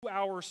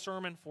6-hour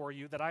sermon for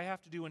you that I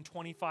have to do in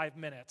 25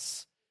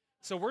 minutes.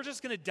 So we're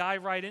just going to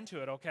dive right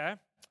into it, okay?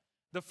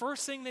 The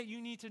first thing that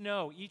you need to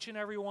know, each and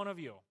every one of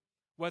you,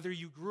 whether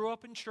you grew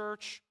up in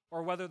church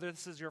or whether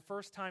this is your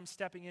first time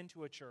stepping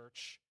into a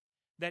church,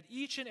 that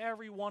each and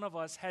every one of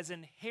us has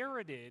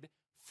inherited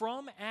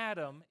from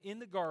Adam in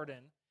the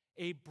garden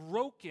a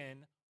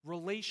broken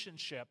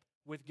relationship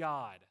with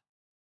God.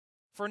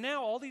 For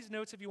now, all these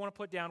notes, if you want to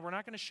put down, we're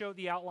not going to show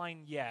the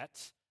outline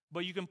yet,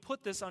 but you can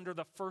put this under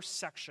the first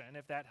section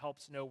if that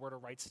helps know where to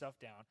write stuff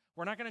down.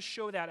 We're not going to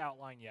show that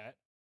outline yet.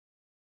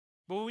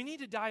 But we need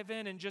to dive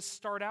in and just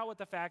start out with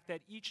the fact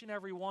that each and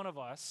every one of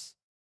us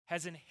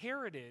has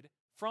inherited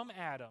from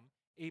Adam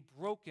a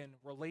broken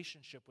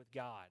relationship with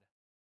God.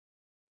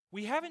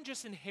 We haven't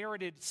just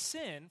inherited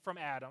sin from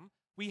Adam.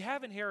 We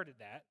have inherited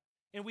that.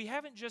 And we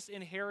haven't just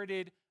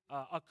inherited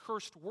a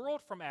cursed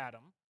world from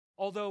Adam,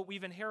 although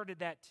we've inherited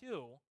that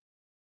too.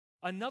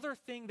 Another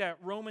thing that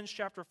Romans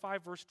chapter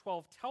 5, verse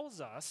 12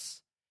 tells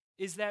us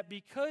is that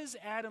because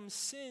Adam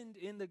sinned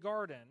in the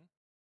garden,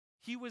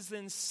 he was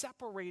then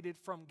separated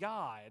from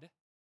God,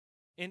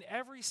 and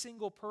every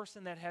single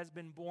person that has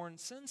been born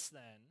since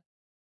then,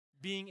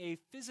 being a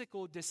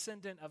physical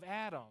descendant of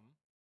Adam,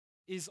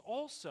 is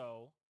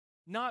also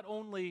not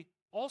only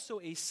also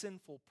a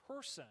sinful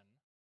person,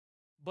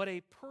 but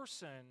a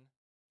person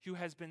who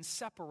has been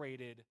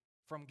separated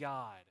from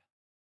God.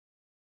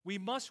 We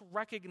must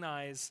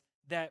recognize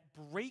that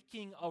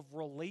breaking of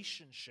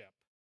relationship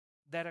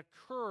that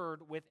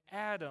occurred with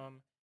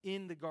Adam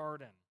in the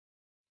garden.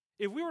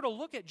 If we were to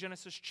look at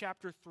Genesis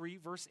chapter 3,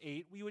 verse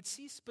 8, we would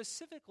see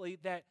specifically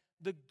that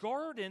the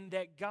garden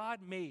that God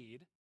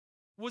made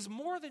was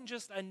more than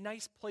just a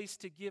nice place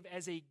to give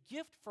as a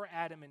gift for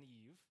Adam and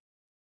Eve.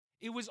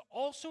 It was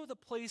also the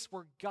place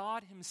where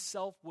God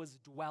himself was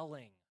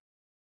dwelling.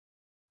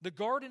 The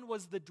garden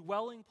was the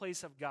dwelling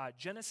place of God.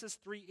 Genesis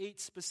 3:8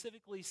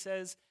 specifically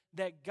says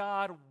that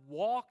God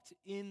walked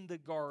in the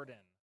garden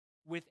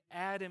with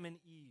Adam and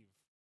Eve.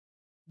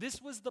 This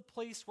was the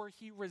place where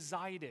he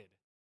resided.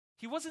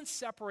 He wasn't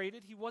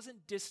separated. He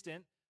wasn't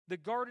distant. The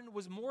garden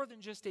was more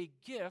than just a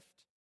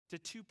gift to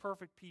two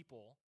perfect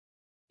people.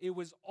 It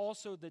was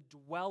also the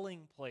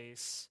dwelling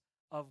place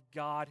of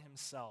God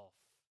himself.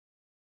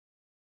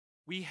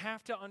 We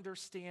have to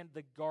understand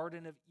the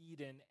Garden of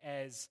Eden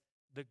as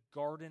the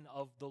garden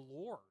of the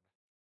Lord.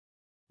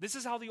 This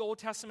is how the Old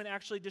Testament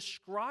actually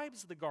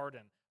describes the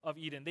Garden of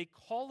Eden. They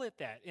call it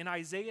that. In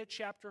Isaiah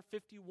chapter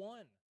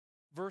 51,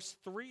 verse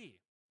 3,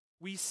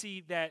 we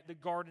see that the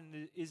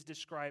garden is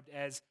described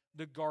as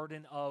the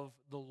garden of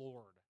the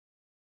Lord.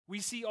 We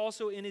see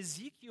also in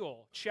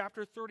Ezekiel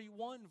chapter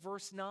 31,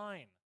 verse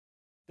 9,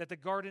 that the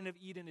Garden of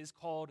Eden is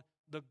called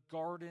the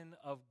Garden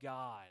of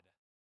God.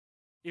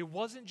 It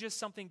wasn't just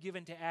something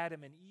given to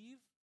Adam and Eve.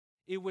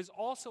 It was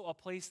also a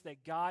place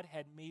that God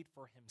had made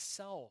for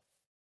himself,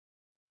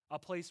 a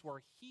place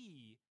where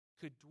he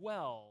could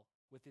dwell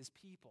with his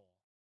people.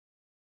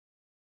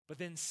 But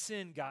then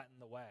sin got in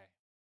the way.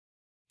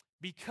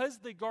 Because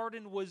the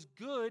garden was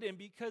good and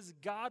because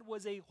God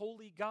was a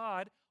holy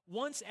God,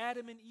 once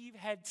Adam and Eve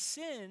had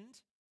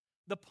sinned,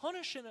 the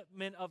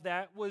punishment of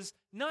that was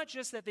not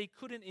just that they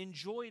couldn't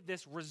enjoy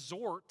this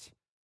resort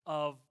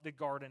of the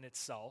garden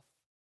itself,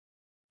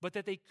 but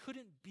that they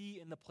couldn't be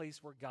in the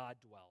place where God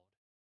dwelled.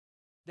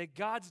 That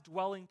God's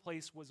dwelling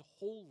place was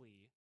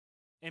holy,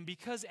 and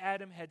because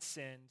Adam had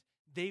sinned,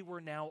 they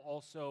were now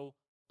also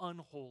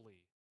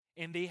unholy,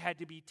 and they had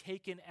to be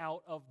taken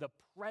out of the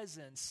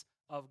presence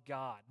of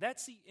God.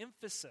 That's the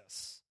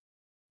emphasis.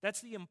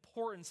 That's the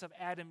importance of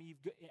Adam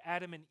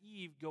and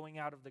Eve going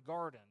out of the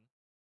garden.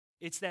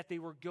 It's that they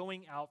were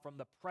going out from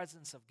the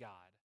presence of God,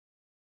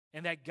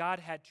 and that God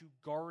had to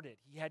guard it.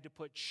 He had to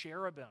put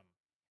cherubim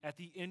at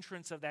the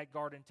entrance of that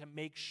garden to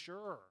make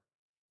sure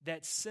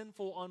that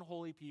sinful,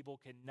 unholy people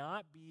could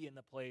not be in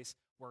the place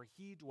where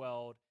he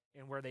dwelled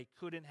and where they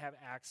couldn't have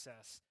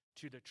access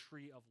to the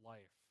tree of life.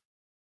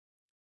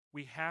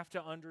 We have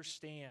to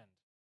understand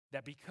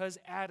that because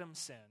Adam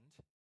sinned,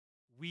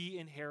 we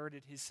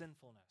inherited his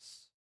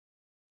sinfulness.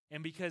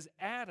 And because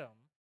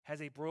Adam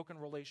has a broken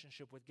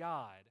relationship with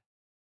God,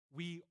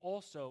 we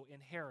also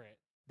inherit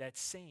that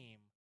same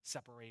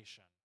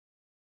separation.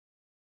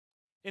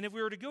 And if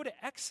we were to go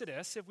to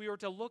Exodus, if we were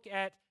to look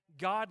at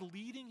God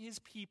leading his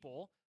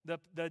people,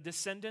 the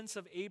descendants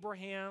of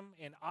Abraham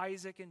and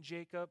Isaac and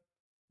Jacob,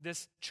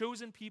 this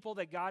chosen people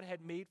that God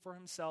had made for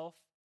himself,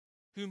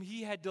 whom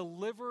he had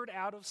delivered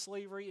out of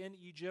slavery in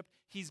Egypt,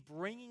 he's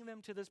bringing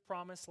them to this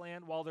promised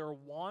land while they're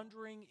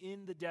wandering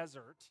in the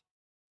desert.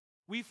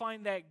 We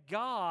find that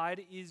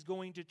God is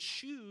going to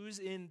choose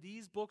in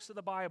these books of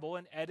the Bible,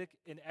 in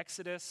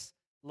Exodus,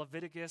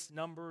 Leviticus,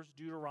 Numbers,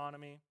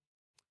 Deuteronomy,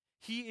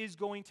 he is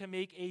going to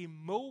make a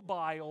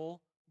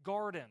mobile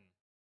garden.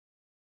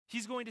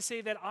 He's going to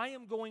say that I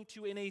am going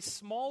to, in a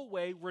small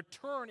way,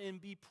 return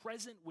and be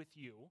present with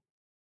you.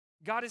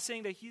 God is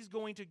saying that he's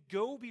going to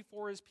go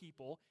before his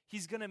people.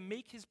 He's going to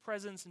make his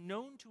presence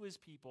known to his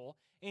people,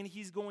 and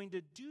he's going to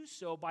do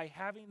so by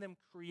having them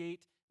create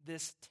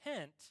this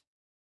tent,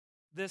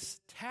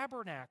 this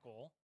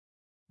tabernacle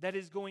that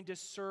is going to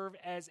serve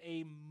as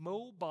a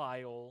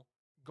mobile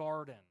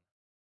garden.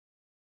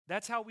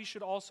 That's how we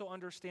should also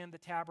understand the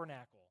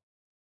tabernacle.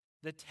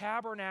 The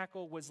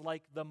tabernacle was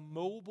like the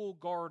mobile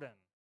garden.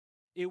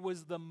 It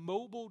was the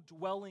mobile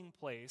dwelling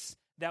place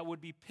that would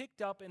be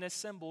picked up and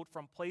assembled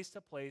from place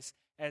to place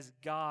as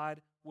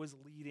God was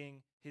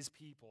leading his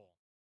people.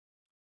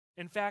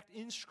 In fact,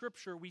 in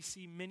Scripture, we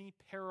see many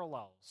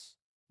parallels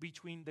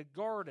between the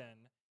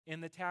garden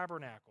and the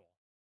tabernacle.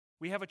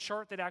 We have a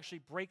chart that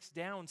actually breaks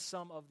down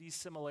some of these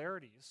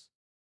similarities.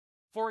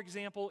 For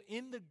example,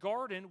 in the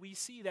garden, we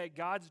see that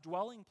God's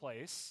dwelling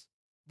place,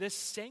 this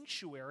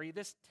sanctuary,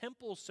 this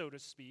temple, so to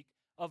speak,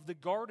 of the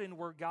garden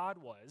where God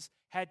was,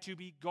 had to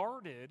be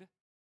guarded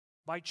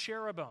by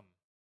cherubim.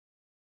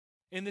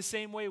 In the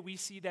same way, we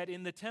see that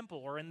in the temple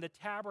or in the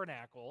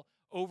tabernacle,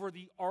 over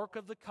the Ark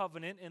of the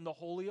Covenant in the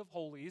Holy of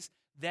Holies,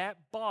 that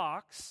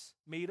box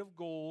made of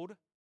gold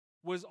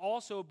was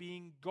also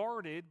being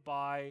guarded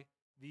by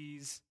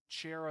these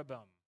cherubim.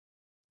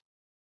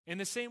 In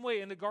the same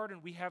way, in the garden,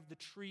 we have the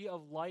tree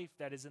of life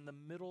that is in the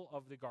middle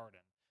of the garden.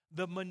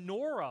 The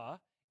menorah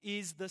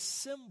is the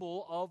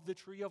symbol of the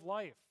tree of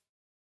life.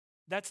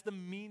 That's the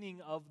meaning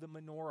of the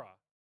menorah.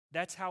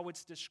 That's how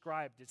it's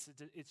described.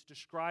 It's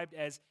described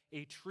as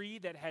a tree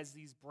that has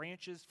these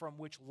branches from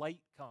which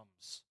light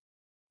comes.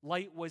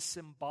 Light was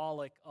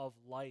symbolic of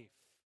life.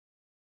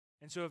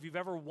 And so if you've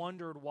ever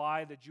wondered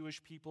why the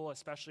Jewish people,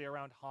 especially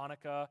around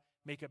Hanukkah,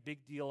 make a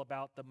big deal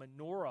about the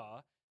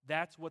menorah,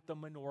 that's what the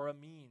menorah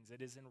means.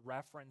 It is in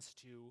reference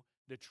to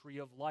the tree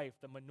of life.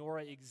 The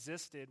menorah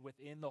existed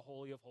within the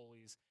Holy of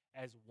Holies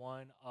as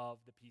one of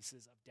the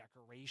pieces of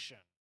decoration.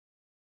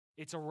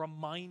 It's a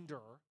reminder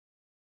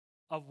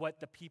of what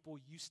the people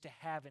used to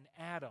have in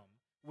Adam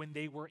when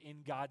they were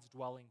in God's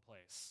dwelling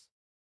place.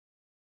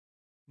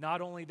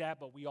 Not only that,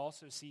 but we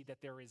also see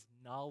that there is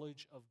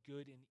knowledge of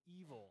good and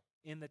evil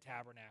in the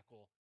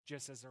tabernacle,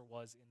 just as there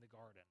was in the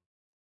garden.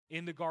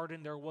 In the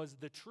garden, there was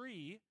the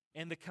tree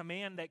and the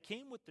command that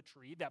came with the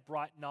tree that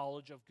brought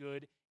knowledge of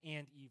good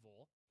and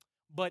evil.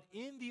 But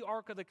in the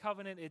Ark of the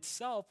Covenant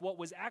itself, what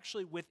was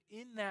actually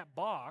within that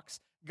box,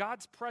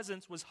 God's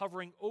presence was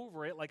hovering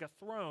over it like a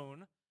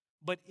throne.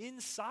 But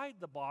inside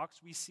the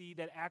box, we see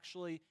that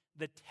actually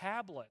the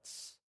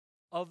tablets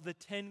of the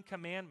 10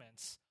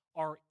 Commandments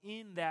are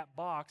in that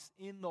box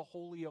in the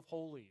Holy of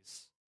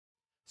Holies.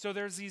 So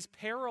there's these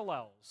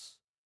parallels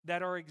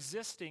that are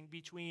existing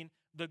between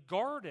the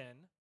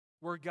garden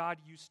where God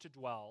used to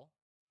dwell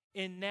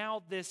and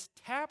now this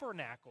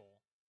tabernacle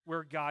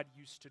where God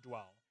used to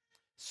dwell.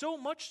 So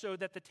much so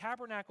that the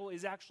tabernacle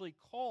is actually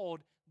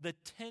called the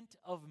tent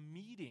of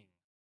meeting.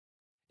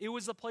 It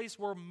was the place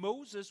where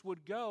Moses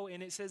would go,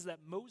 and it says that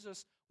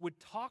Moses would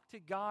talk to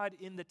God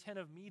in the tent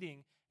of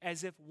meeting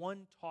as if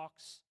one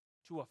talks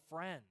to a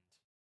friend.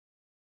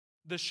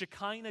 The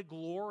Shekinah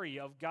glory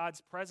of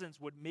God's presence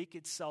would make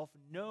itself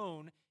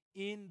known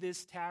in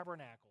this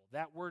tabernacle.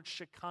 That word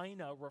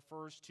Shekinah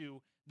refers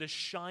to the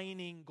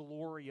shining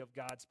glory of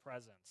God's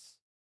presence,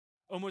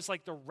 almost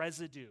like the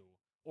residue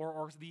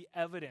or the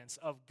evidence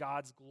of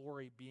God's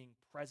glory being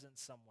present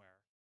somewhere.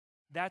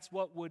 That's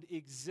what would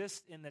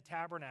exist in the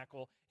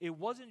tabernacle. It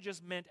wasn't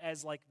just meant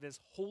as like this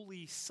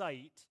holy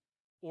site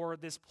or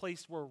this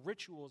place where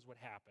rituals would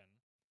happen.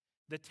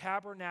 The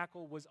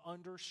tabernacle was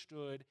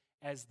understood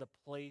as the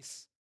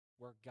place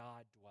where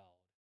God dwelled.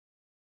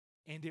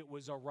 And it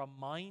was a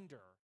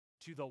reminder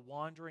to the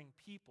wandering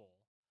people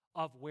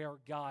of where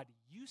God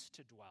used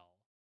to dwell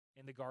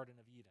in the Garden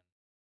of Eden.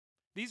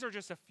 These are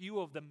just a few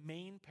of the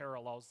main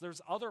parallels.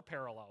 There's other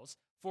parallels.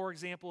 For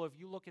example, if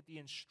you look at the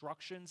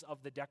instructions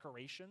of the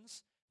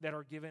decorations that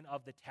are given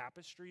of the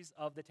tapestries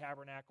of the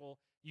tabernacle,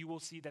 you will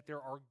see that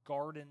there are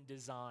garden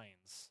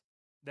designs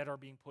that are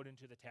being put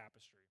into the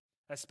tapestry,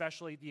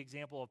 especially the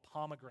example of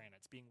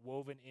pomegranates being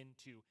woven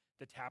into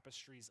the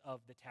tapestries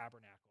of the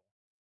tabernacle.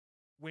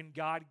 When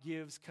God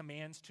gives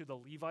commands to the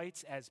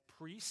Levites as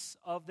priests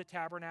of the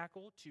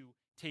tabernacle to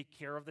take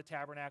care of the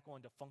tabernacle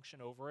and to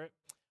function over it,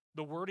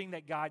 the wording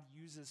that God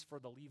uses for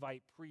the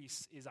Levite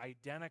priests is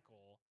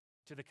identical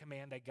to the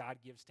command that God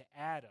gives to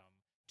Adam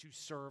to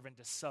serve and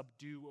to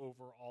subdue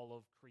over all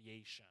of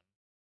creation.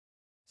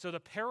 So the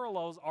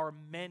parallels are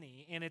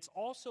many, and it's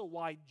also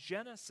why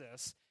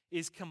Genesis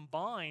is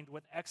combined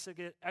with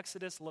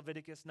Exodus,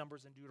 Leviticus,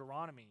 Numbers, and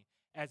Deuteronomy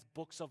as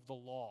books of the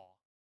law.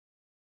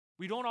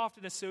 We don't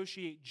often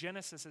associate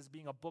Genesis as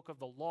being a book of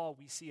the law.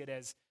 We see it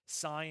as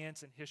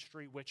science and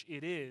history, which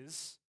it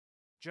is.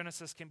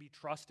 Genesis can be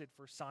trusted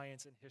for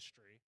science and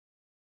history.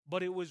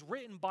 But it was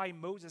written by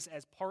Moses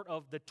as part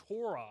of the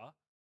Torah,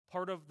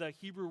 part of the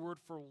Hebrew word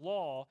for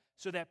law,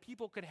 so that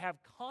people could have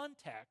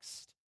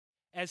context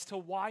as to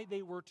why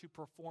they were to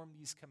perform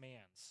these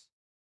commands.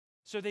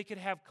 So they could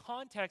have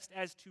context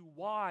as to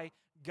why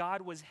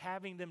God was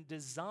having them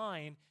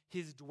design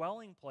his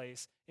dwelling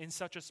place in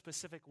such a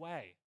specific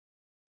way.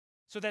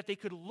 So that they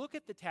could look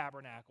at the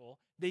tabernacle,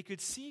 they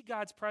could see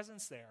God's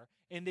presence there,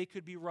 and they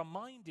could be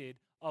reminded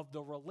of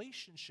the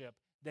relationship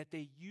that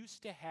they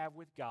used to have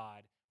with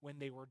God when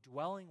they were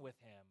dwelling with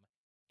him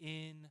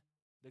in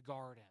the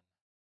garden.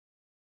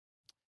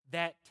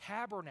 that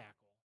tabernacle,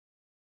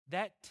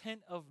 that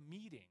tent of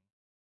meeting,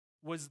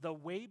 was the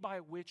way by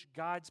which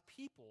God's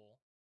people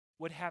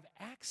would have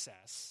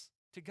access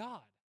to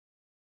God.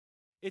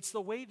 It's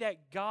the way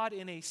that God,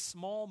 in a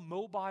small,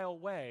 mobile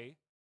way,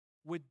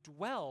 would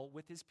dwell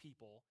with his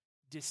people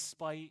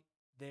despite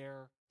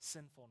their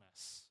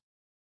sinfulness.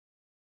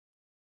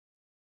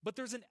 But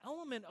there's an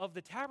element of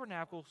the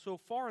tabernacle so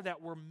far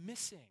that we're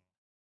missing.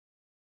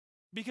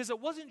 Because it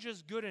wasn't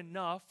just good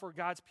enough for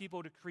God's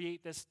people to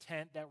create this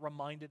tent that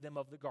reminded them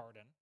of the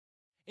garden.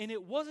 And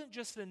it wasn't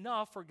just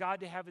enough for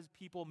God to have his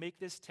people make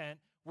this tent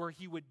where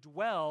he would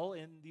dwell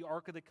in the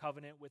Ark of the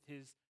Covenant with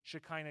his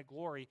Shekinah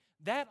glory.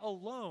 That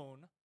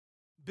alone,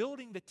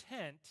 building the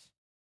tent,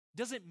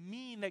 doesn't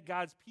mean that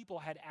God's people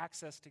had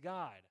access to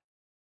God.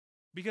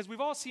 Because we've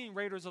all seen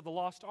Raiders of the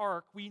Lost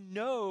Ark. We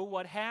know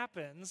what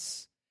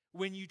happens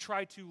when you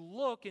try to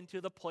look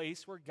into the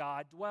place where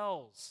God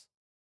dwells.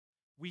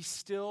 We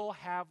still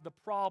have the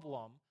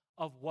problem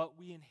of what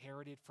we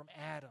inherited from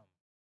Adam.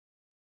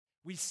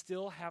 We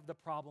still have the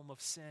problem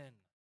of sin.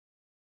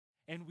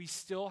 And we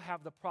still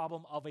have the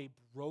problem of a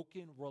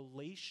broken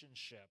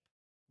relationship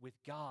with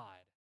God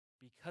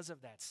because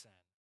of that sin.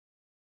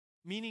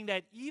 Meaning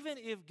that even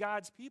if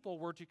God's people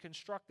were to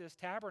construct this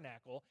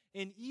tabernacle,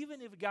 and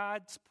even if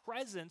God's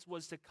presence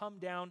was to come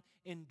down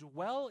and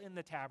dwell in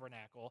the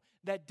tabernacle,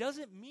 that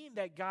doesn't mean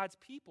that God's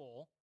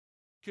people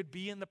could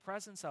be in the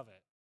presence of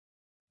it.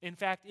 In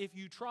fact, if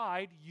you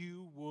tried,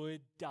 you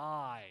would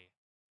die.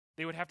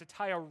 They would have to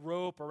tie a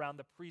rope around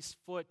the priest's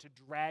foot to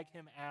drag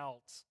him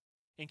out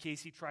in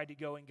case he tried to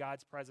go in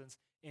God's presence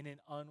in an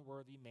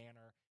unworthy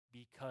manner,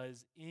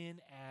 because in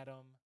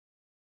Adam,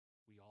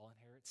 we all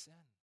inherit sin.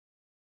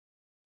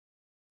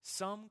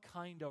 Some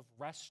kind of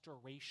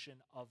restoration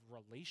of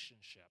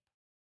relationship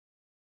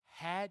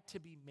had to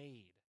be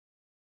made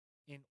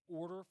in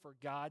order for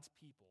God's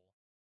people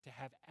to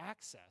have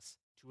access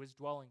to his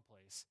dwelling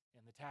place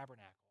in the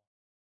tabernacle.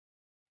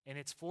 And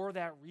it's for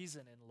that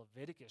reason in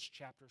Leviticus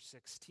chapter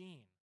 16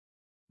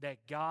 that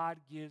God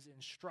gives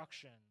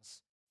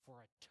instructions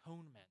for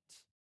atonement.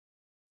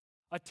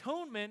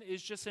 Atonement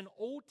is just an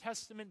Old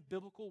Testament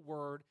biblical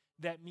word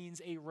that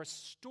means a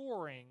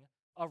restoring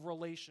of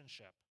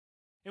relationship.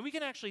 And we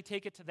can actually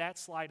take it to that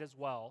slide as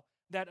well,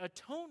 that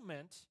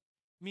atonement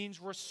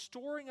means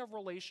restoring of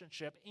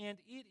relationship, and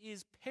it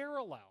is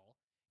parallel.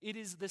 It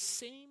is the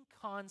same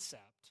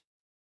concept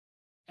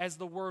as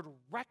the word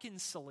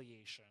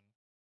reconciliation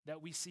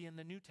that we see in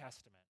the New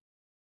Testament.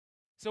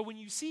 So when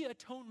you see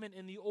atonement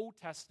in the Old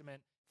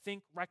Testament,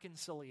 think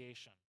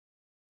reconciliation.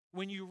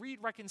 When you read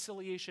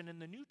reconciliation in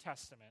the New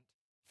Testament,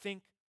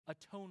 think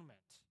atonement.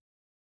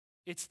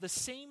 It's the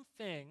same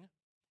thing,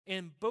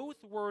 and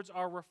both words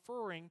are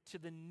referring to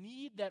the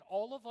need that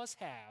all of us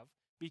have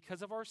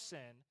because of our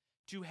sin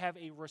to have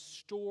a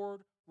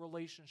restored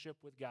relationship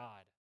with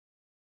God.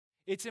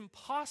 It's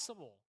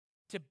impossible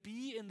to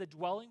be in the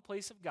dwelling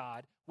place of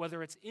God,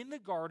 whether it's in the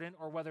garden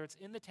or whether it's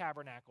in the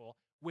tabernacle,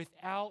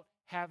 without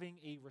having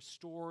a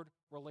restored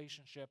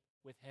relationship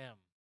with him.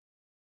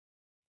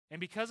 And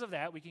because of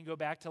that, we can go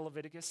back to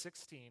Leviticus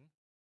 16.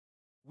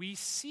 We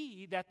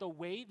see that the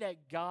way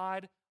that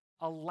God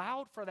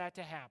allowed for that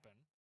to happen,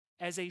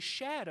 as a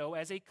shadow,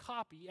 as a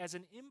copy, as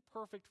an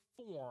imperfect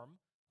form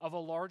of a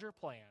larger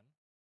plan,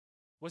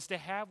 was to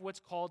have what's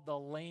called the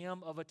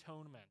Lamb of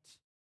Atonement.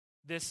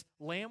 This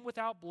lamb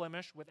without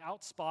blemish,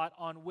 without spot,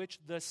 on which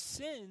the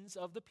sins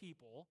of the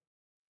people,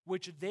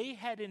 which they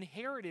had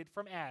inherited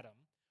from Adam,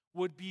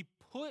 would be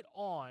put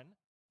on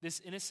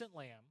this innocent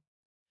lamb.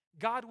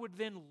 God would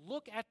then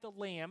look at the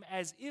lamb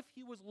as if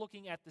he was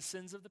looking at the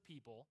sins of the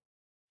people,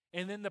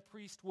 and then the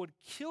priest would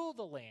kill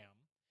the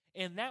lamb,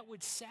 and that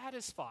would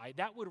satisfy,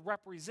 that would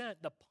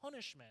represent the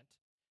punishment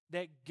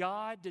that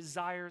God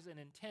desires and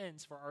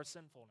intends for our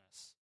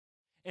sinfulness.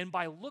 And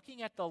by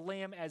looking at the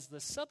lamb as the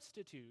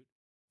substitute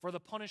for the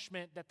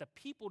punishment that the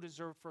people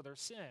deserved for their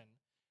sin,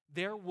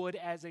 there would,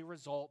 as a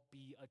result,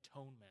 be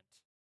atonement.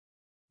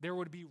 There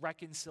would be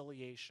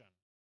reconciliation.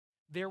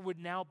 There would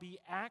now be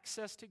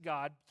access to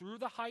God through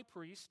the high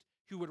priest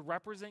who would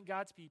represent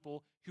God's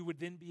people, who would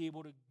then be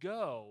able to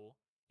go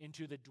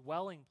into the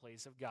dwelling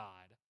place of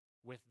God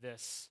with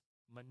this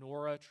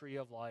menorah, tree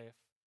of life,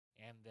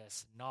 and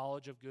this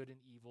knowledge of good and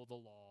evil, the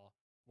law,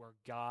 where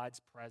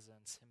God's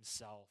presence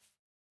himself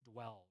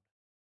dwelled.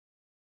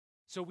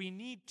 So we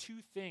need two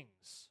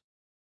things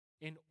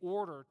in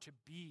order to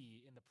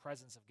be in the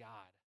presence of God.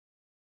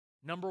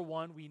 Number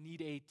one, we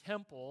need a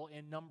temple,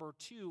 and number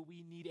two,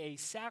 we need a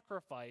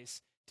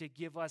sacrifice to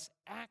give us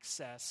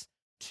access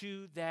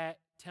to that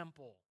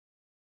temple.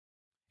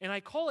 And I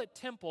call it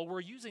temple. We're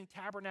using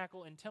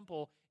tabernacle and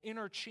temple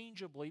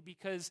interchangeably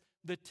because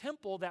the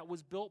temple that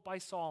was built by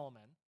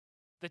Solomon,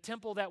 the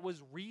temple that was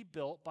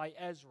rebuilt by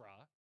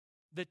Ezra,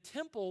 the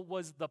temple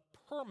was the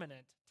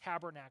permanent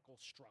tabernacle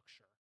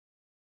structure.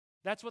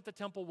 That's what the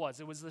temple was.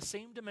 It was the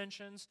same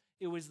dimensions,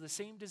 it was the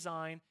same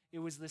design, it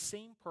was the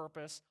same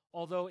purpose,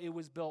 although it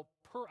was built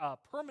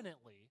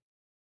permanently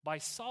by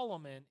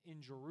Solomon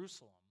in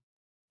Jerusalem.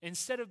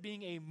 Instead of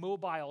being a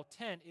mobile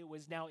tent, it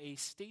was now a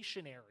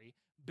stationary,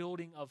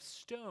 building of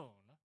stone.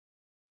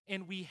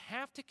 And we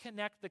have to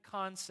connect the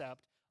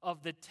concept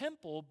of the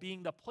temple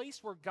being the place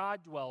where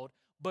God dwelled,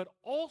 but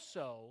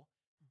also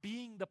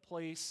being the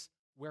place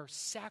where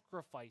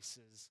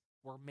sacrifices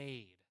were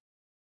made.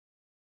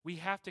 We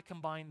have to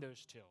combine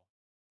those two.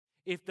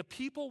 If the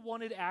people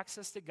wanted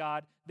access to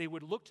God, they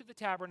would look to the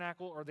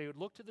tabernacle or they would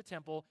look to the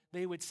temple.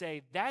 They would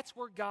say, that's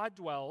where God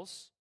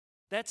dwells.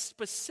 That's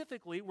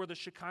specifically where the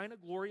Shekinah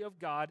glory of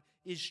God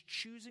is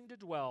choosing to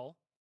dwell.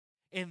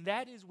 And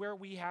that is where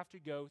we have to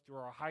go through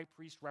our high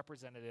priest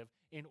representative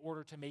in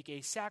order to make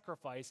a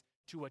sacrifice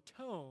to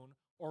atone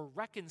or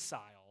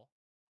reconcile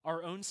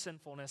our own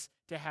sinfulness,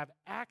 to have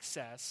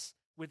access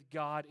with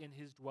God in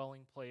his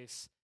dwelling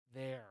place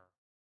there.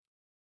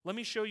 Let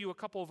me show you a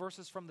couple of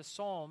verses from the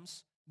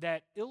Psalms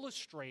that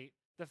illustrate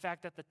the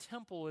fact that the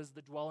temple is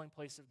the dwelling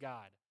place of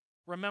God.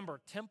 Remember,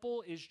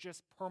 temple is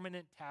just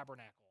permanent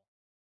tabernacle.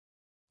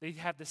 They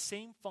have the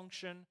same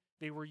function,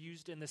 they were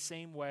used in the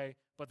same way,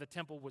 but the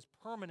temple was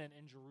permanent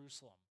in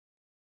Jerusalem.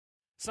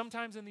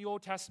 Sometimes in the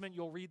Old Testament,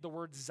 you'll read the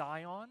word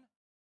Zion.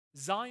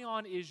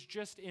 Zion is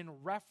just in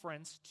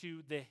reference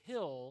to the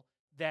hill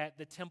that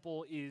the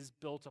temple is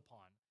built upon.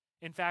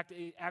 In fact,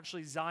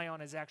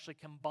 Zion is actually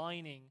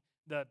combining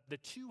the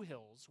two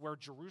hills where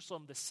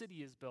Jerusalem, the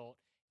city, is built,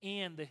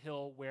 and the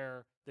hill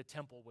where the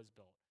temple was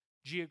built.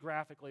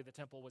 Geographically, the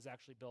temple was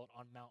actually built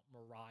on Mount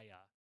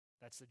Moriah.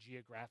 That's the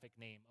geographic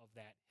name of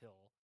that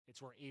hill.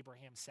 It's where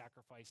Abraham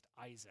sacrificed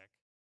Isaac.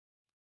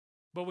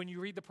 But when you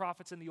read the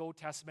prophets in the Old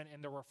Testament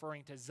and they're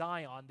referring to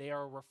Zion, they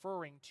are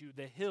referring to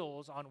the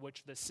hills on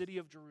which the city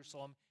of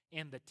Jerusalem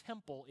and the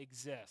temple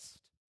exist.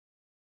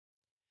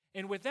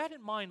 And with that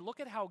in mind, look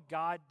at how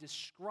God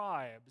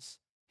describes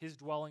his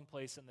dwelling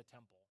place in the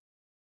temple.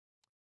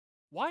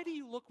 Why do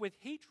you look with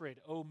hatred,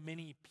 O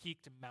many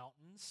peaked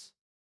mountains,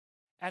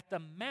 at the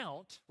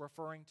mount,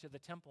 referring to the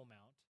Temple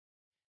Mount,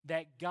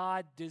 that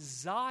God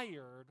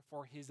desired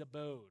for his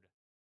abode?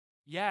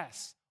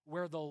 Yes,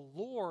 where the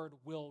Lord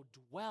will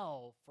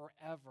dwell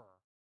forever.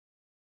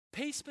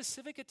 Pay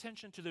specific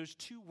attention to those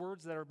two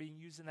words that are being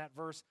used in that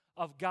verse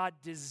of God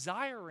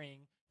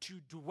desiring to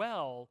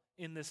dwell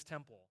in this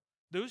temple.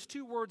 Those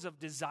two words of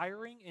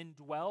desiring and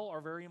dwell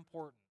are very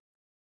important.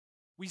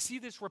 We see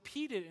this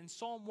repeated in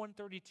Psalm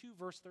 132,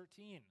 verse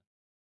 13.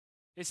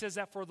 It says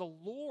that for the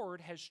Lord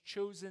has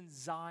chosen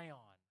Zion.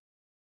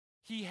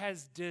 He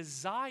has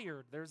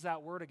desired, there's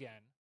that word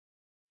again.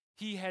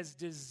 He has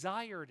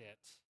desired it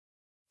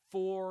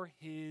for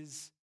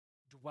his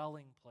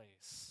dwelling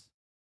place.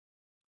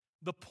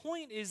 The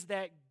point is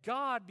that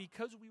God,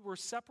 because we were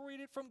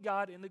separated from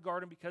God in the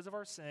garden because of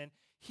our sin,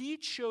 he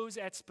chose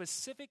at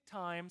specific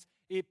times,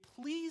 it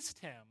pleased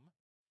him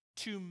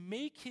to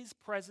make his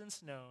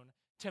presence known,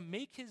 to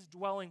make his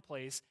dwelling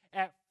place,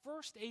 at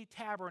first a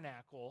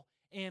tabernacle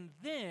and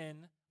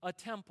then a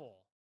temple.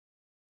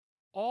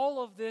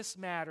 All of this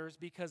matters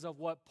because of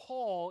what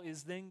Paul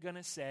is then going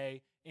to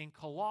say in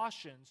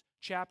Colossians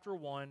chapter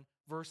 1,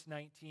 verse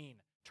 19.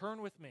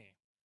 Turn with me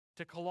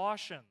to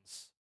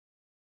Colossians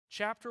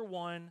chapter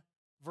 1,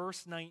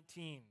 verse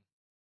 19.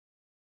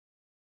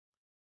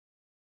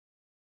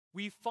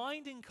 We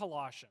find in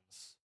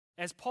Colossians,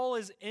 as Paul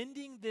is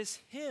ending this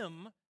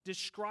hymn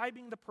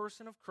describing the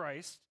person of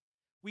Christ,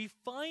 we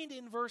find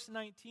in verse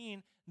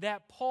 19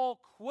 that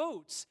Paul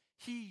quotes,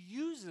 he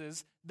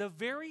uses the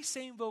very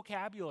same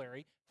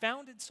vocabulary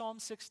found in Psalm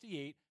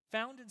 68,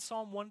 found in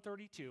Psalm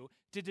 132,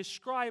 to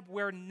describe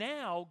where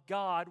now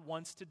God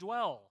wants to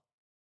dwell.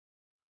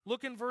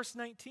 Look in verse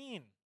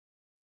 19.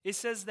 It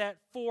says that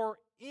for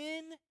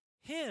in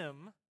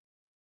him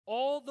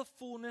all the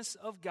fullness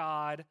of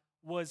God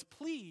was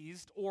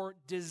pleased or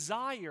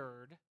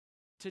desired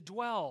to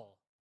dwell.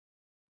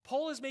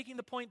 Paul is making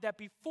the point that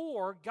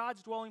before,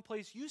 God's dwelling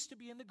place used to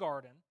be in the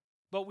garden,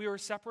 but we were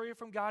separated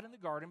from God in the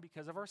garden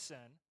because of our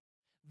sin.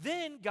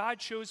 Then God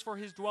chose for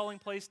his dwelling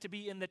place to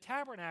be in the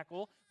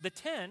tabernacle, the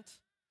tent,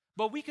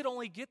 but we could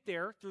only get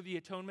there through the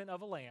atonement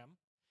of a lamb.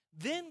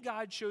 Then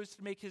God chose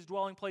to make his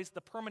dwelling place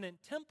the permanent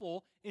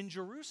temple in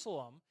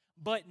Jerusalem.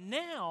 But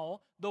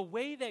now, the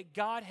way that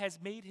God has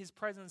made his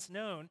presence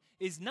known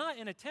is not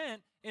in a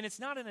tent, and it's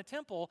not in a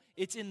temple,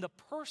 it's in the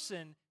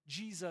person,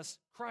 Jesus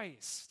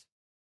Christ.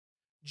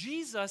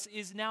 Jesus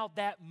is now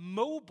that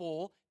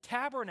mobile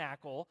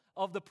tabernacle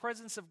of the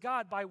presence of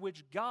God by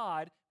which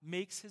God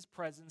makes his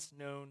presence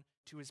known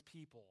to his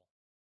people.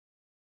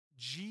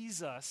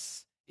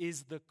 Jesus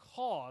is the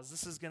cause.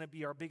 This is going to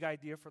be our big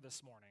idea for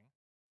this morning.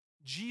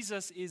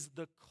 Jesus is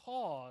the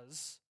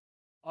cause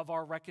of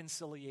our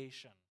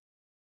reconciliation.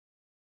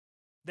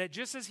 That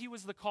just as he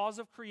was the cause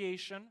of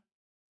creation,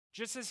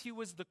 just as he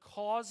was the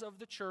cause of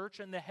the church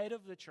and the head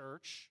of the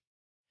church,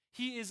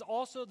 he is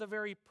also the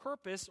very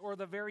purpose or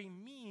the very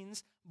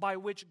means by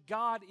which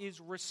God is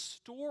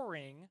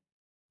restoring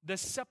the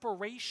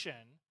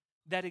separation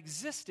that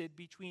existed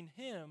between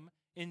him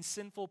and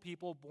sinful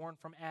people born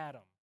from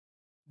Adam.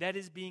 That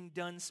is being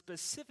done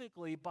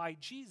specifically by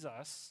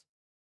Jesus,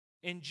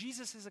 and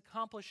Jesus is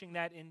accomplishing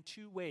that in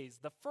two ways.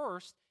 The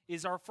first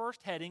is our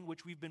first heading,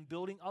 which we've been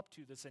building up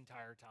to this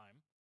entire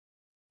time.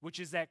 which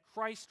is that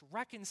Christ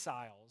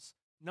reconciles,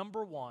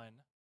 number one,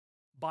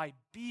 by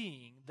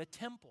being the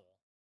temple.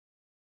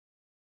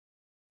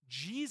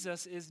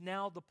 Jesus is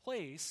now the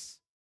place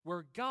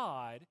where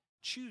God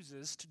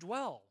chooses to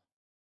dwell.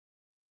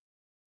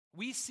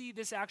 We see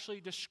this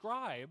actually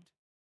described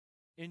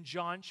in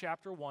John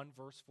chapter 1,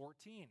 verse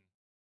 14.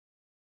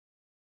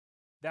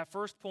 That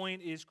first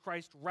point is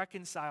Christ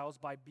reconciles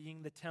by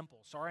being the temple.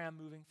 Sorry, I'm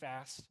moving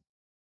fast.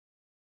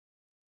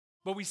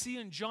 But we see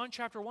in John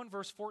chapter 1,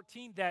 verse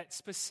 14, that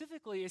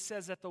specifically it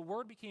says that the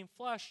Word became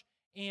flesh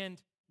and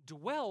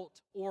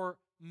dwelt or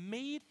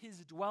made his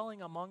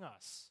dwelling among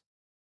us.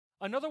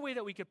 Another way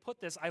that we could put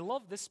this, I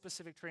love this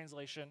specific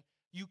translation.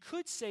 You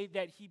could say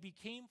that he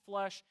became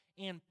flesh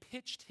and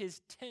pitched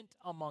his tent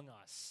among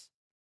us.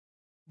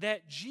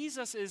 That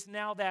Jesus is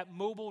now that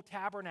mobile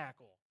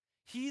tabernacle.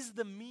 He's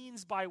the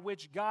means by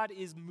which God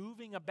is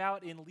moving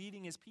about and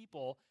leading his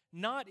people,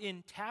 not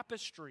in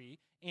tapestry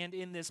and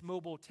in this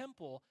mobile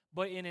temple,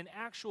 but in an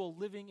actual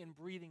living and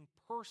breathing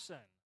person,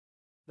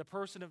 the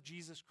person of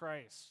Jesus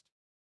Christ.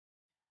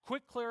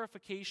 Quick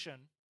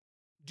clarification,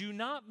 do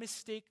not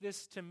mistake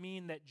this to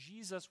mean that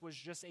Jesus was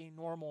just a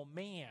normal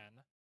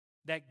man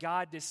that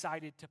God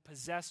decided to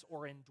possess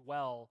or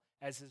indwell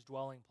as his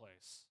dwelling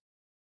place.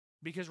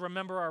 Because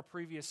remember our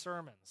previous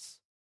sermons,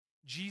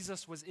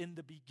 Jesus was in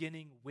the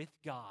beginning with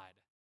God.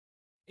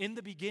 In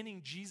the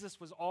beginning, Jesus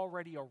was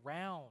already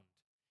around.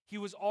 He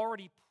was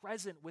already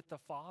present with the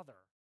Father.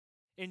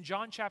 In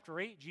John chapter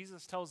 8,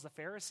 Jesus tells the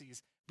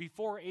Pharisees,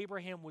 before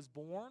Abraham was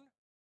born,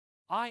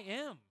 I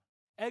am.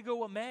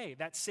 Ego eimi,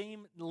 that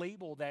same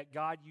label that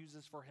God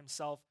uses for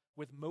himself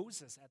with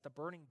Moses at the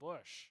burning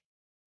bush.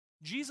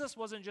 Jesus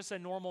wasn't just a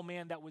normal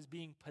man that was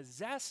being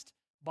possessed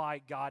by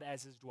God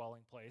as his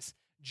dwelling place.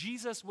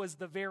 Jesus was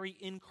the very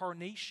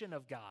incarnation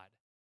of God.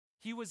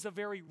 He was the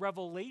very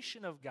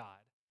revelation of God,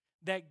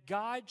 that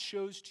God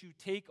chose to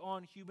take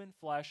on human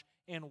flesh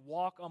and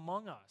walk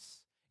among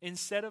us.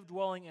 Instead of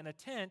dwelling in a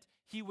tent,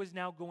 he was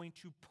now going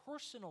to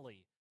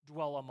personally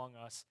dwell among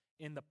us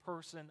in the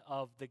person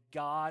of the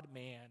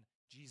God-man,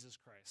 Jesus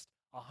Christ.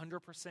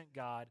 100%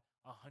 God,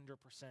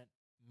 100%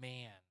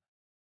 man.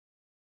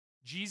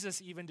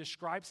 Jesus even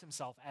describes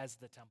himself as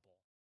the temple.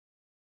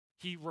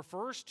 He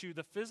refers to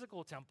the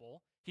physical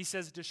temple. He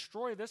says,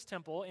 destroy this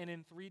temple, and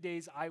in 3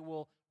 days I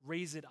will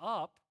raise it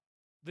up.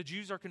 The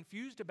Jews are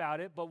confused about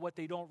it, but what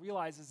they don't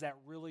realize is that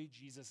really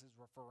Jesus is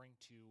referring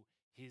to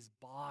his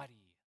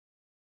body.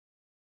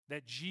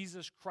 That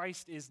Jesus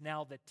Christ is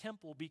now the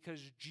temple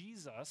because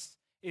Jesus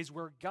is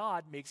where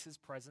God makes his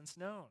presence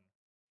known.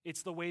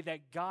 It's the way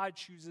that God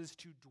chooses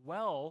to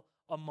dwell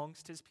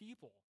amongst his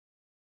people.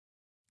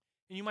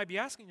 And you might be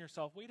asking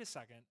yourself, wait a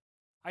second,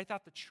 I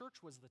thought the church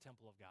was the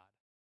temple of God.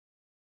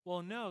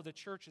 Well, no, the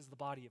church is the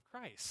body of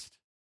Christ.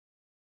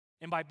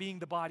 And by being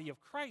the body of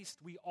Christ,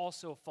 we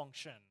also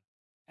function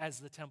as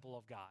the temple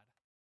of God.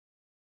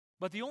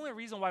 But the only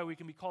reason why we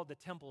can be called the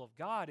temple of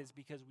God is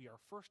because we are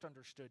first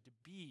understood to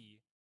be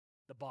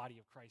the body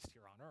of Christ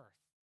here on earth,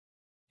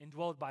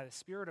 indwelled by the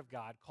Spirit of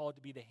God, called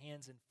to be the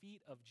hands and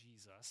feet of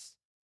Jesus,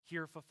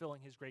 here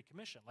fulfilling his great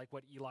commission, like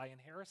what Eli and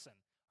Harrison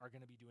are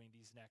going to be doing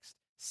these next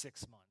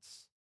 6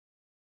 months.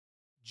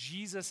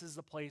 Jesus is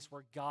the place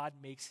where God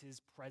makes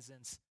his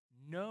presence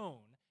known.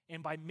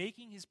 And by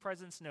making his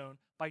presence known,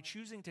 by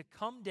choosing to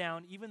come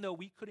down, even though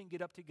we couldn't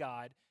get up to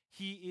God,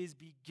 he is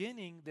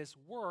beginning this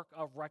work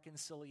of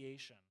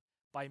reconciliation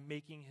by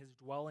making his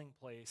dwelling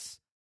place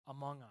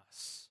among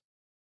us.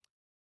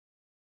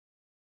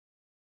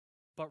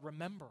 But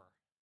remember,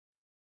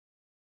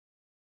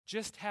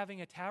 just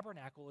having a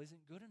tabernacle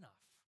isn't good enough.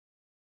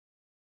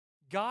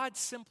 God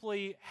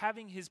simply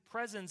having his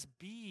presence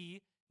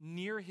be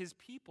near his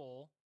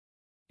people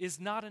is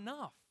not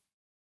enough.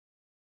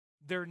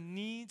 There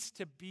needs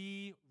to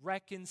be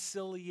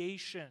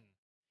reconciliation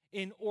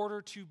in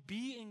order to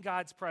be in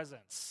God's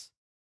presence.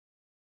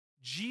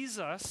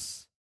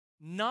 Jesus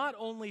not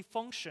only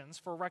functions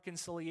for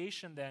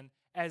reconciliation then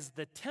as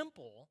the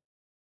temple,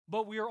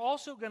 but we are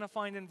also going to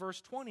find in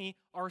verse 20,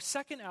 our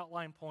second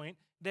outline point,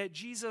 that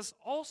Jesus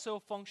also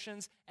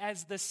functions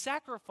as the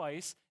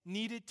sacrifice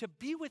needed to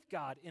be with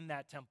God in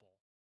that temple.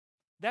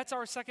 That's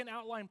our second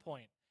outline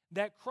point,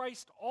 that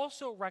Christ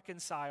also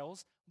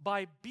reconciles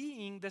by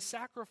being the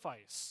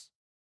sacrifice.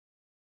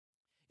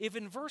 If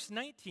in verse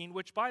 19,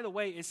 which by the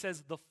way, it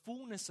says the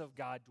fullness of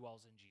God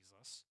dwells in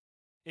Jesus,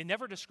 it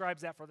never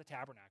describes that for the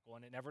tabernacle,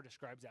 and it never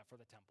describes that for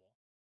the temple.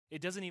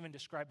 It doesn't even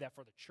describe that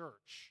for the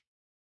church.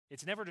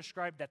 It's never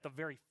described that the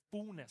very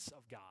fullness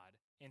of God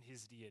in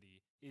his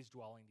deity is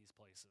dwelling these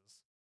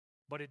places.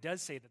 But it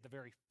does say that the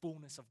very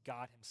fullness of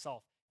God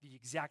himself, the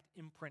exact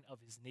imprint of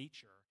his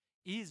nature,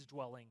 is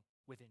dwelling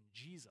within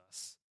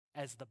Jesus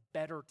as the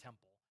better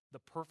temple, the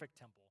perfect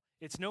temple.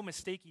 It's no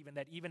mistake even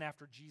that even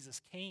after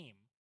Jesus came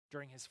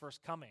during his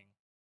first coming,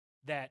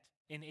 that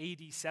in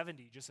AD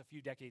 70, just a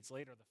few decades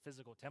later, the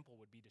physical temple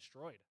would be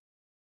destroyed.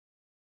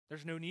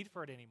 There's no need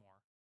for it anymore.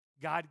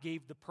 God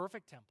gave the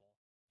perfect temple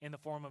in the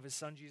form of his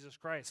son, Jesus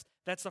Christ.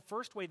 That's the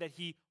first way that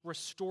he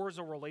restores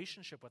a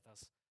relationship with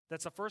us.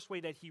 That's the first way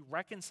that he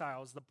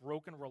reconciles the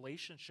broken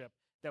relationship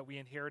that we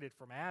inherited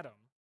from Adam.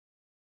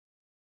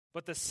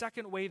 But the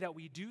second way that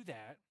we do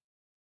that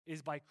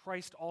is by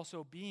Christ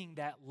also being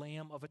that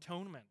Lamb of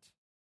atonement,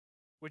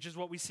 which is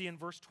what we see in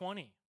verse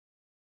 20.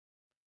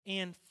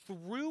 And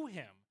through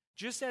him,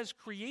 just as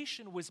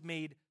creation was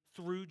made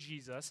through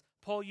Jesus,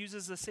 Paul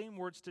uses the same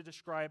words to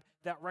describe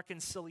that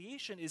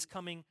reconciliation is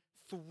coming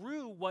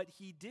through what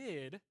he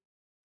did,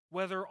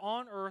 whether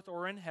on earth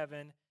or in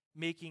heaven,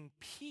 making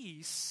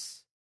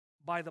peace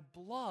by the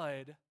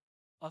blood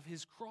of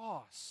his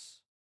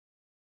cross.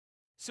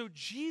 So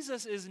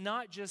Jesus is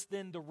not just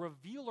then the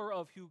revealer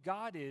of who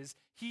God is,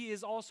 he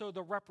is also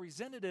the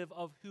representative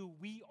of who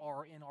we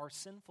are in our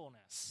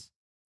sinfulness.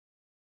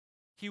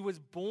 He was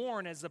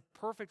born as the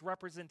perfect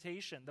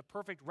representation, the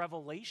perfect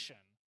revelation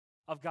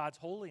of God's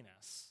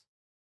holiness.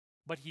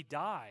 But he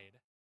died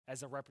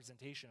as a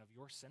representation of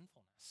your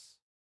sinfulness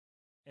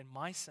and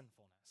my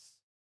sinfulness.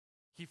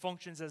 He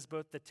functions as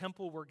both the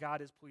temple where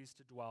God is pleased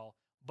to dwell,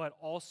 but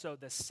also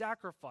the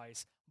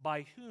sacrifice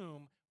by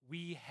whom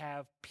we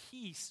have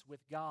peace with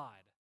God.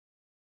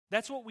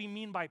 That's what we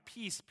mean by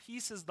peace.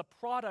 Peace is the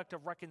product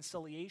of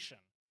reconciliation.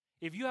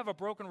 If you have a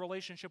broken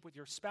relationship with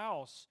your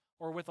spouse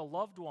or with a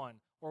loved one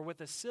or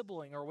with a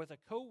sibling or with a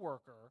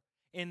coworker,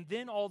 and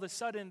then all of a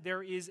sudden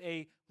there is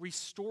a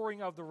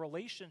restoring of the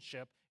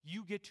relationship,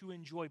 you get to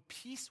enjoy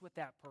peace with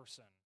that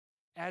person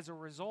as a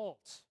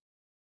result.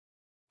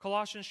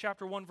 Colossians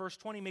chapter 1 verse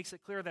 20 makes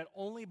it clear that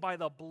only by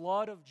the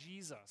blood of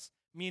Jesus,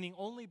 meaning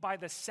only by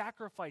the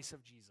sacrifice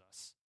of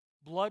Jesus,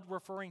 blood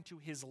referring to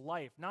his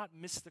life, not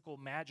mystical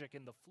magic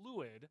in the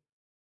fluid,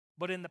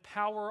 but in the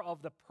power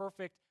of the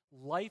perfect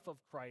life of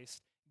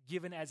Christ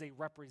given as a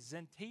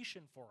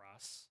representation for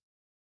us.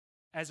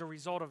 As a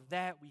result of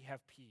that, we have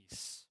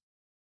peace.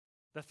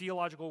 The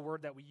theological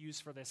word that we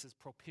use for this is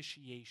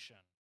propitiation.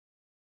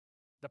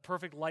 The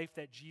perfect life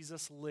that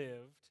Jesus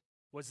lived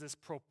was this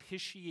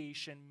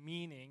propitiation,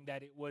 meaning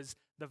that it was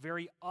the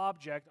very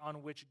object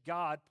on which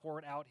God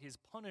poured out his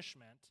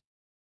punishment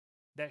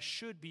that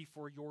should be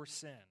for your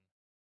sin,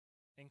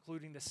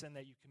 including the sin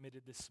that you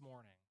committed this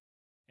morning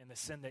and the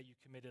sin that you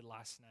committed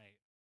last night.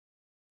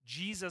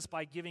 Jesus,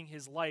 by giving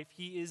his life,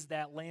 he is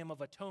that Lamb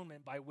of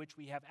atonement by which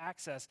we have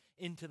access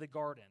into the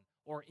garden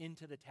or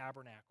into the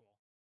tabernacle.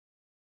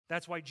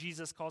 That's why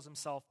Jesus calls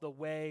himself the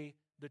way,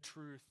 the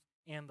truth,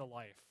 and the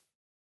life.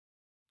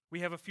 We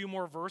have a few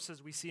more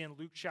verses we see in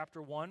Luke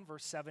chapter 1,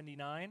 verse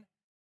 79.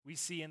 We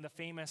see in the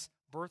famous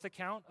birth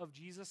account of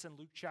Jesus in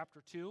Luke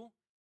chapter 2.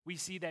 We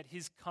see that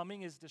his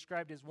coming is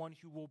described as one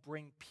who will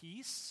bring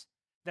peace.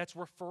 That's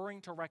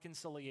referring to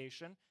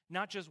reconciliation,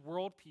 not just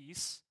world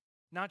peace,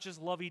 not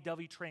just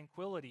lovey-dovey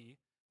tranquility,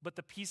 but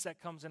the peace that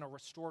comes in a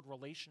restored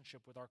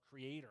relationship with our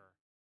Creator.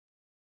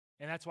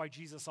 And that's why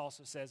Jesus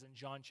also says in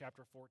John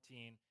chapter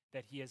 14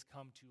 that he has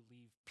come to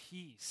leave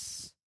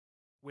peace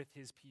with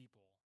his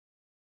people.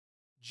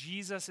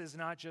 Jesus is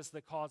not just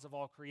the cause of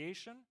all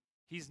creation.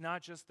 He's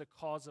not just the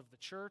cause of the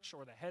church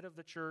or the head of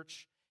the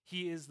church.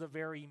 He is the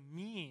very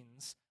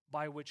means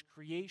by which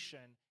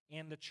creation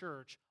and the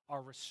church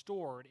are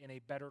restored in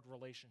a bettered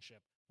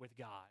relationship with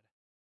God.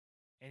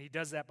 And he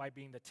does that by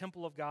being the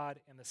temple of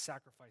God and the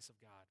sacrifice of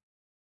God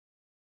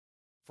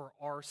for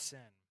our sin.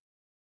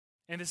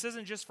 And this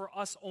isn't just for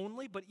us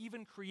only, but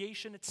even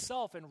creation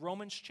itself. In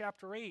Romans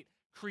chapter 8,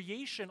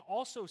 creation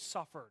also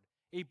suffered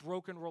a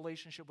broken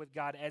relationship with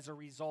God as a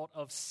result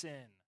of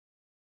sin.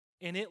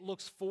 And it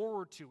looks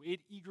forward to,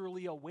 it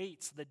eagerly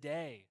awaits the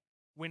day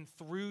when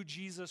through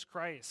Jesus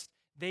Christ,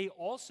 they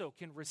also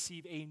can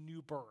receive a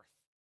new birth,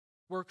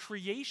 where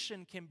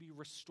creation can be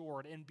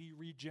restored and be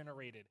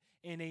regenerated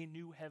in a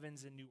new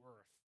heavens and new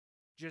earth,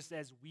 just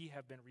as we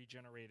have been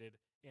regenerated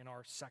in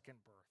our second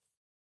birth.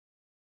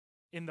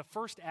 In the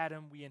first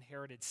Adam, we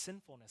inherited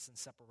sinfulness and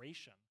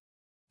separation.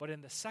 But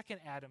in the second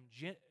Adam,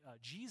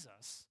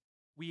 Jesus,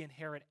 we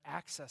inherit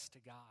access to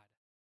God.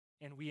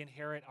 And we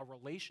inherit a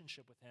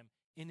relationship with him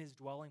in his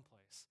dwelling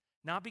place.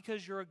 Not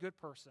because you're a good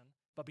person,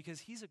 but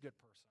because he's a good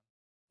person.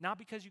 Not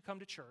because you come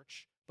to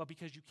church, but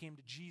because you came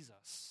to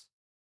Jesus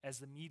as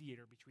the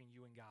mediator between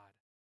you and God.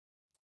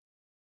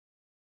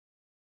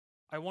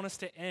 I want us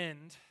to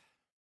end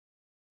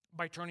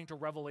by turning to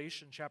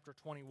Revelation chapter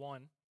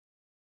 21.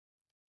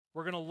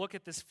 We're going to look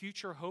at this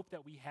future hope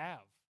that we have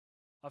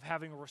of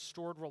having a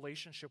restored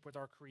relationship with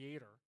our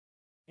Creator.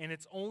 And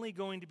it's only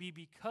going to be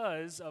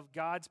because of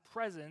God's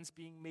presence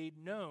being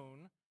made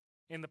known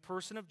in the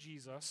person of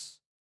Jesus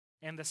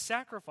and the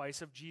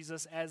sacrifice of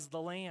Jesus as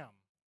the Lamb.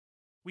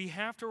 We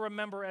have to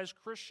remember as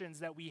Christians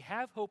that we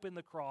have hope in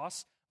the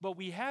cross, but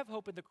we have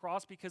hope in the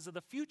cross because of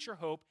the future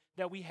hope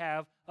that we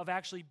have of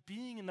actually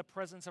being in the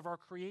presence of our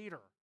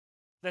Creator.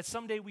 That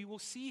someday we will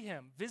see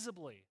him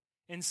visibly,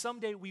 and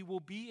someday we will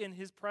be in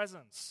his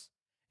presence.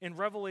 In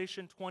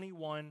Revelation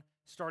 21,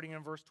 starting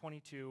in verse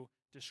 22,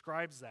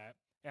 describes that.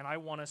 And I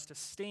want us to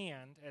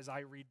stand as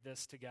I read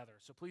this together.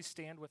 So please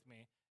stand with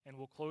me, and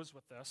we'll close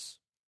with this.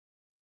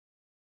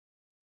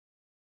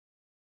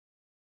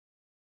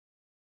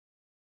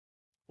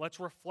 Let's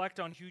reflect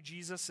on who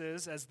Jesus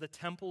is as the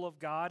temple of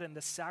God and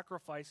the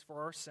sacrifice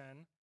for our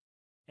sin.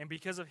 And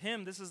because of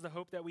him, this is the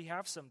hope that we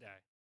have someday.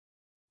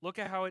 Look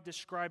at how it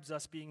describes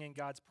us being in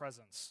God's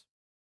presence.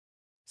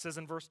 It says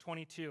in verse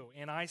 22,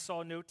 "And I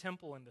saw no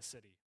temple in the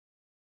city,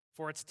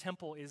 for its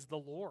temple is the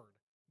Lord,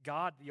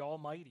 God the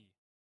Almighty,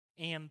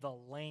 and the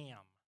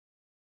Lamb.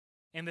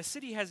 And the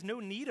city has no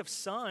need of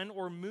sun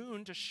or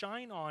moon to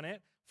shine on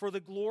it, for the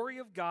glory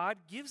of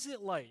God gives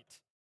it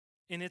light,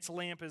 and its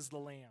lamp is the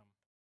Lamb.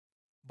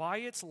 By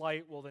its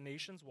light will the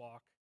nations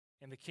walk,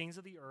 and the kings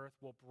of the earth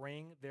will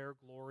bring their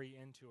glory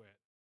into it.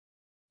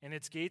 And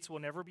its gates will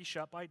never be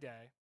shut by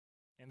day,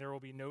 and there will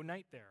be no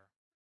night there.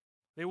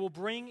 They will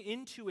bring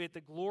into it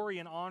the glory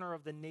and honor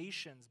of the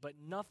nations, but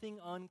nothing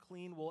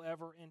unclean will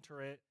ever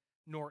enter it,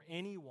 nor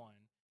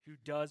anyone who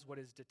does what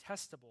is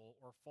detestable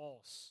or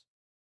false,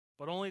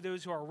 but only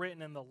those who are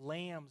written in the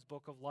Lamb's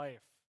book of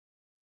life.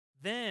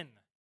 Then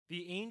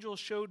the angel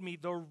showed me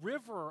the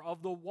river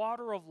of the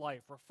water of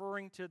life,"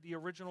 referring to the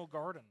original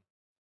garden.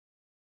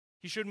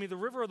 "He showed me the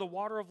river of the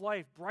water of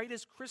life, bright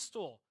as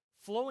crystal,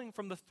 flowing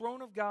from the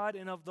throne of God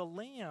and of the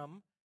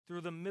Lamb through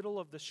the middle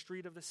of the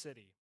street of the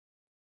city.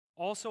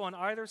 Also on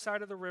either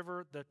side of the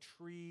river, the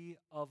tree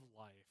of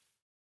life,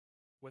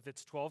 with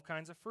its 12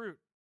 kinds of fruit,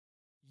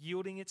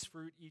 yielding its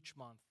fruit each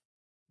month.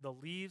 The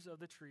leaves of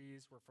the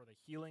trees were for the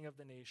healing of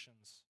the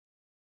nations.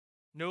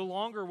 No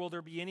longer will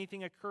there be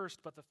anything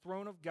accursed, but the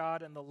throne of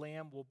God and the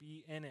Lamb will be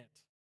in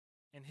it,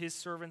 and his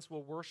servants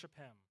will worship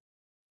him.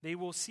 They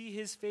will see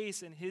his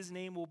face, and his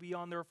name will be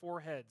on their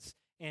foreheads,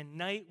 and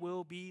night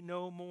will be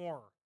no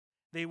more.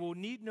 They will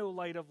need no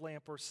light of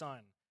lamp or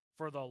sun,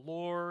 for the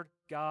Lord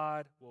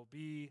God will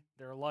be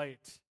their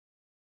light,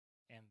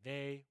 and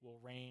they will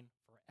reign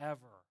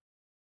forever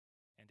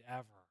and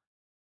ever."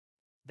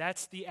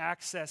 That's the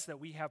access that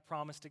we have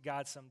promised to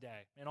God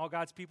someday. And all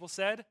God's people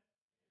said,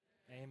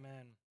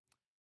 Amen.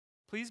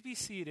 Please be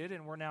seated,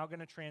 and we're now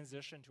going to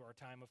transition to our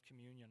time of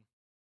communion.